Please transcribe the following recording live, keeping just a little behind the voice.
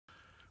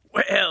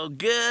Well,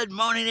 good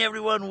morning,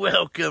 everyone.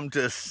 Welcome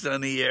to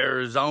sunny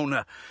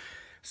Arizona.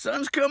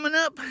 Sun's coming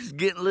up. It's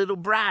getting a little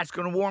bright. It's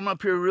going to warm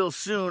up here real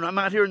soon. I'm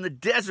out here in the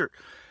desert.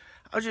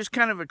 I was just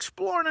kind of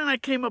exploring, and I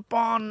came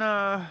upon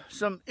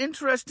some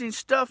interesting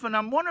stuff, and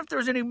I'm wondering if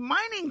there's any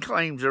mining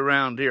claims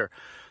around here.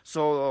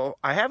 So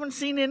I haven't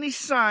seen any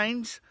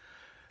signs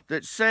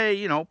that say,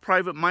 you know,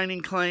 private mining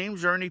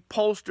claims or any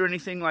post or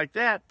anything like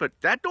that, but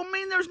that don't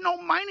mean there's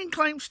no mining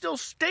claims still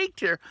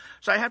staked here.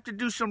 So I have to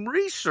do some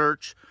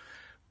research.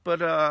 But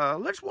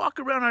let's walk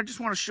around. I just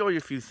want to show you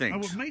a few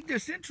things. What made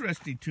this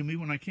interesting to me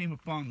when I came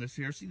upon this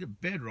here, see the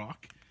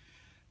bedrock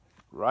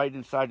right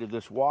inside of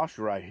this wash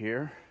right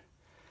here.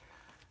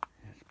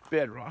 It's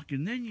bedrock.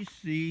 And then you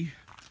see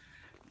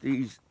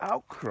these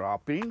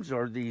outcroppings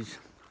or these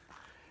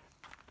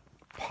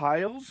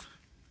piles.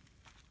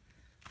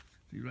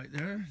 See right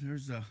there?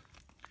 There's a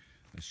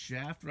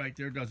shaft right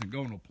there. Doesn't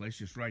go no place,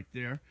 just right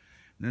there.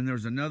 And then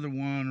there's another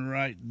one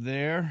right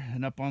there.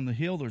 And up on the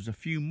hill, there's a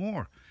few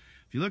more.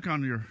 If you look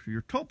on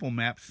your topo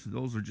maps,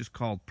 those are just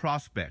called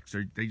prospects.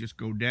 They just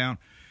go down.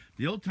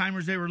 The old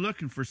timers, they were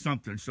looking for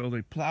something, so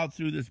they plowed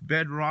through this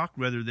bedrock,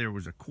 whether there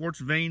was a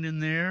quartz vein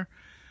in there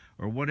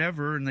or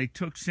whatever, and they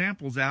took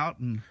samples out,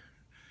 and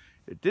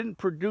it didn't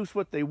produce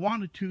what they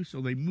wanted to,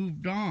 so they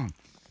moved on.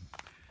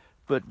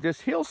 But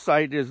this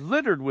hillside is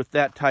littered with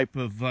that type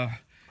of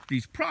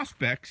these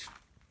prospects,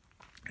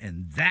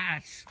 and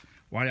that's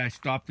why I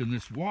stopped in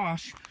this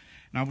wash.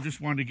 And I just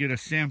wanted to get a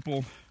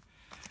sample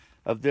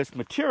of this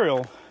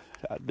material,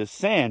 the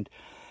sand,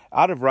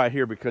 out of right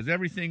here, because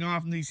everything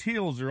off in these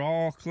hills are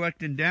all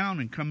collecting down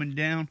and coming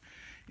down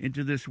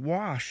into this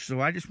wash. So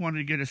I just wanted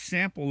to get a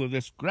sample of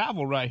this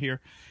gravel right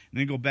here and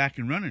then go back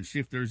and run it and see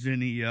if there's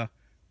any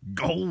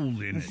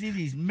gold in it. See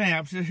these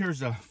maps.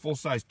 Here's a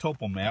full-size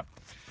topo map.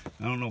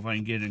 I don't know if I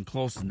can get in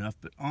close enough,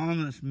 but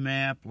on this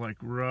map, like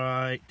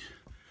right,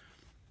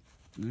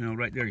 you know,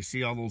 right there, you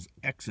see all those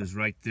X's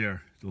right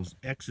there. Those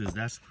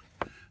X's,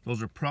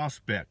 those are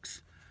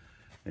prospects.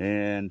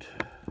 And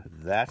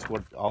that's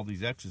what all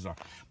these X's are.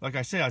 Like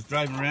I said, I was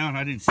driving around.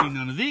 I didn't see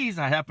none of these.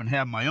 I happen to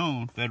have my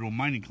own federal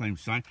mining claim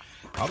sign.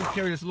 I'll just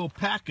carry this little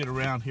packet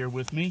around here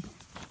with me.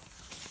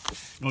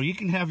 You know, you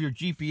can have your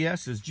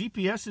GPSs.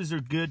 GPSs are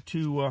good to,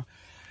 you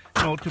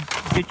know, to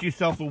get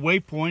yourself a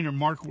waypoint or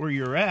mark where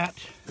you're at.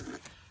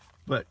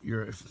 But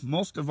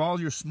most of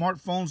all your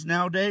smartphones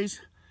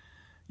nowadays,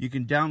 you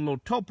can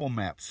download topo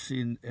maps,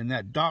 and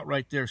that dot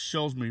right there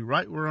shows me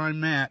right where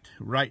I'm at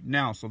right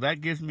now. So that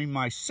gives me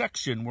my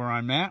section where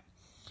I'm at,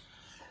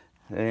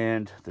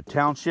 and the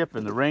township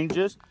and the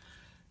ranges.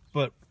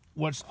 But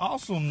what's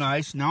also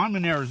nice, now I'm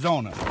in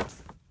Arizona,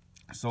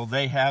 so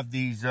they have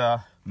these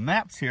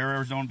maps here,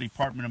 Arizona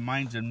Department of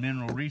Mines and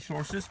Mineral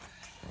Resources.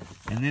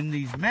 And then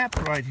these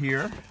maps right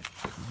here,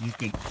 you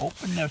can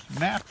open this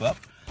map up,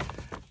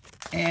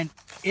 and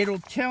it'll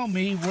tell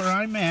me where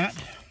I'm at.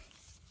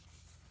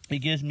 It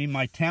gives me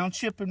my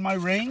township and my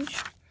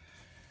range,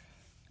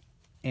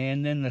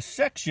 and then the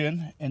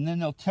section, and then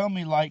they'll tell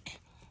me like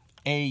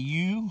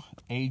AU,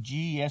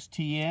 AG,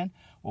 STN.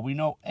 Well, we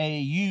know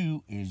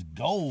AU is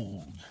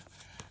gold.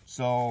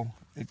 So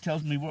it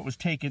tells me what was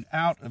taken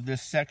out of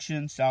this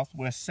section,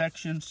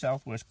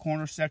 southwest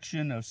corner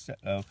section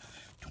of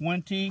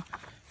 20.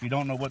 If you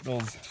don't know what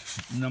those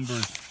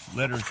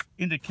letters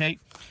indicate,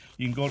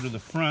 you can go to the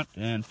front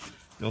and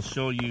they'll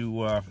show you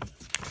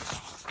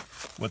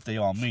what they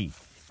all mean,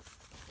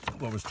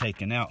 what was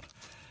taken out.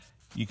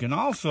 You can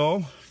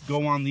also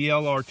go on the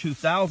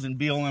LR2000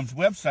 BLM's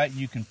website and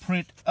you can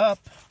print up,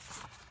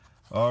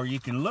 or you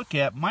can look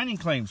at mining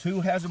claims.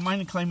 Who has a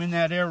mining claim in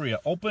that area?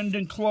 Opened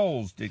and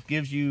closed. It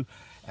gives you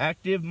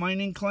active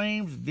mining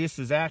claims. This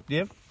is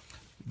active.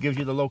 It gives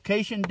you the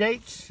location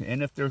dates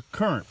and if they're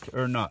current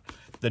or not.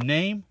 The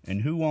name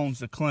and who owns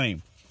the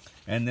claim.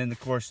 And then, of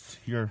course,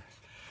 your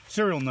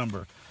serial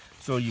number.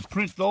 So you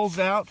print those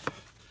out.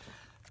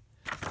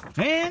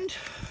 And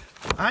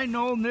I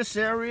know in this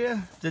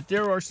area that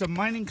there are some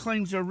mining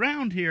claims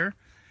around here,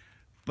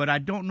 but I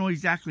don't know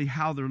exactly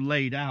how they're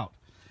laid out.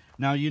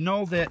 Now, you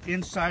know that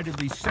inside of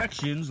these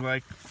sections,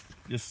 like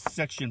this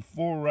section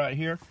 4 right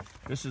here,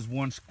 this is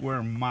 1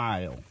 square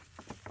mile.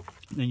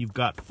 Then you've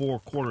got 4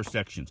 quarter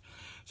sections.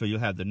 So you'll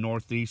have the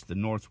northeast, the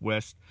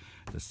northwest,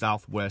 the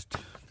southwest,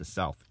 the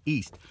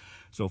southeast.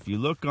 So if you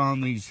look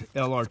on these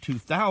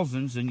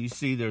LR2000s and you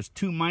see there's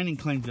 2 mining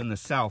claims in the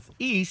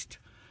southeast,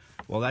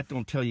 well, that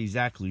don't tell you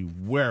exactly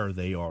where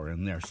they are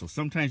in there. So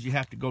sometimes you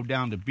have to go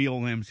down to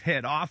BLM's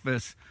head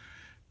office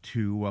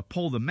to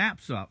pull the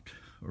maps up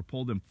or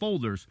pull them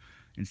folders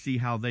and see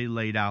how they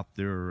laid out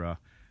their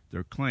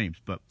claims.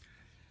 But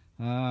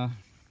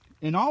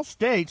in all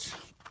states,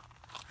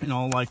 you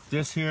know, like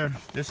this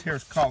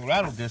here's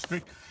Colorado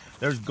district.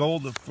 There's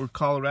gold for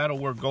Colorado,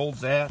 where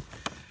gold's at.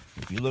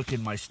 If you look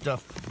in my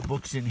stuff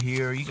books in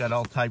here, you got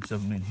all types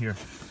of them in here.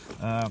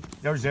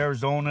 There's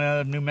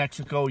Arizona, New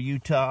Mexico,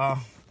 Utah.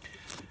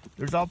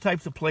 There's all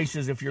types of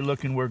places if you're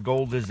looking where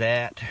gold is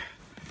at.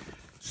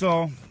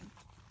 So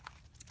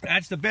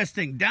that's the best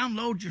thing.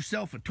 Download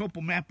yourself a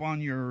topo map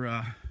on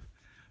your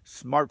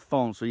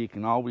smartphone so you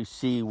can always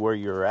see where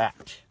you're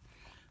at.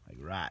 Like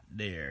right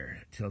there.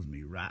 It tells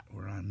me right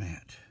where I'm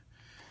at.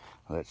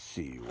 Let's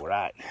see,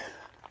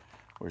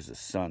 where's the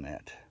sun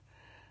at?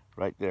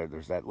 Right there,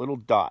 there's that little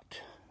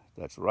dot.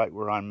 That's right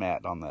where I'm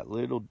at, on that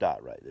little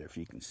dot right there, if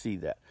you can see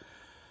that.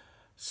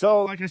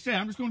 So, like I said,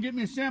 I'm just going to get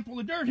me a sample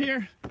of dirt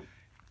here,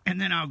 and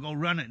then I'll go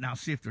run it, and I'll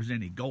see if there's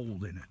any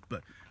gold in it.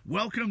 But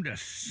welcome to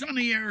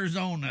sunny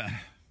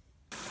Arizona.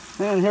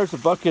 And here's a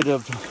bucket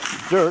of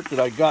dirt that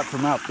I got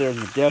from out there in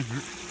the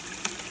desert.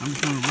 I'm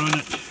just going to run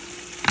it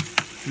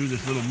through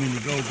this little mini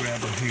gold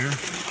grabber here.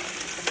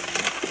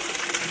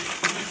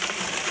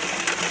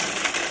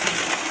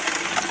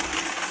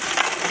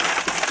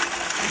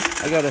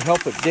 I got to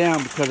help it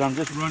down because I'm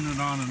just running it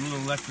on a little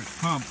electric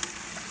pump,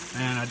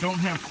 and I don't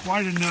have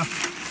quite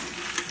enough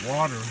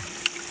water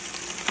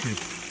to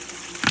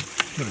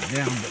put it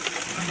down, but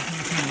I'm just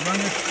going to kind of run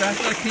this as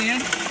fast as I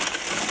can,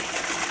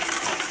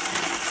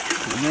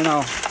 and then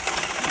I'll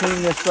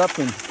clean this up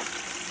and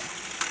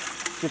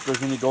see if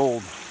there's any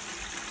gold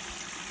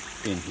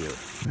in here.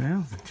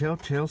 Well, the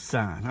telltale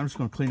sign. I'm just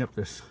going to clean up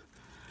this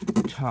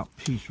top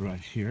piece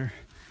right here,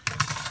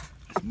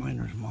 this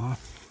miner's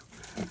moth,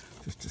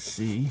 just to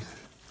see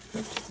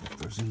if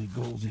there's any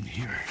gold in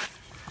here.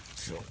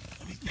 So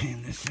let me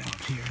pan this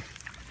out here.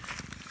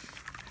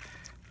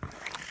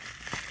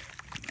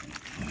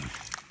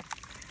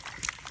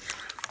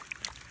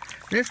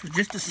 This was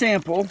just a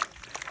sample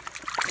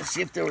to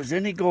see if there was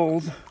any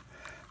gold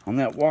on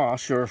that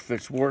wash, or if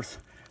it's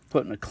worth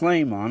putting a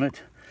claim on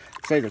it.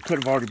 Say there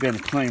could have already been a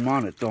claim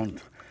on it.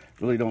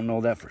 Really don't know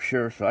that for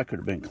sure. So I could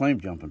have been claim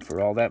jumping for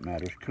all that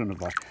matters,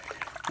 couldn't have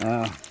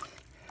I?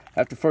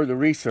 After further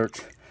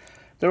research,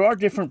 there are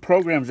different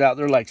programs out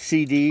there like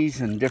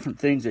CDs and different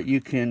things that you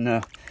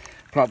can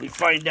probably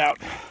find out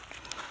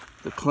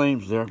the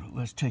claims there. But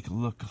let's take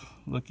a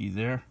looky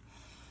there.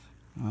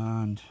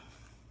 And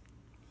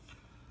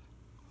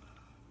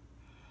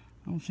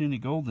I don't see any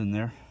gold in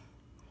there.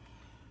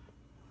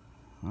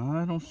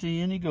 I don't see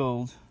any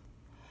gold.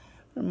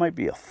 There might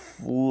be a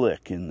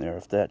flick in there,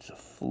 if that's a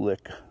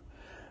flick.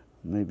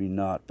 Maybe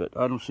not, but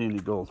I don't see any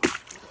gold.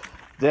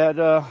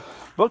 That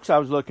books I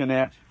was looking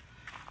at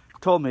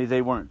told me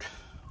they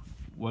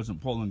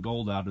wasn't pulling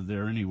gold out of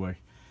there anyway.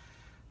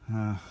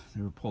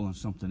 They were pulling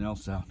something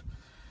else out.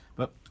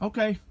 But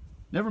okay,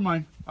 never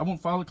mind. I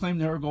won't file a claim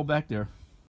there or go back there.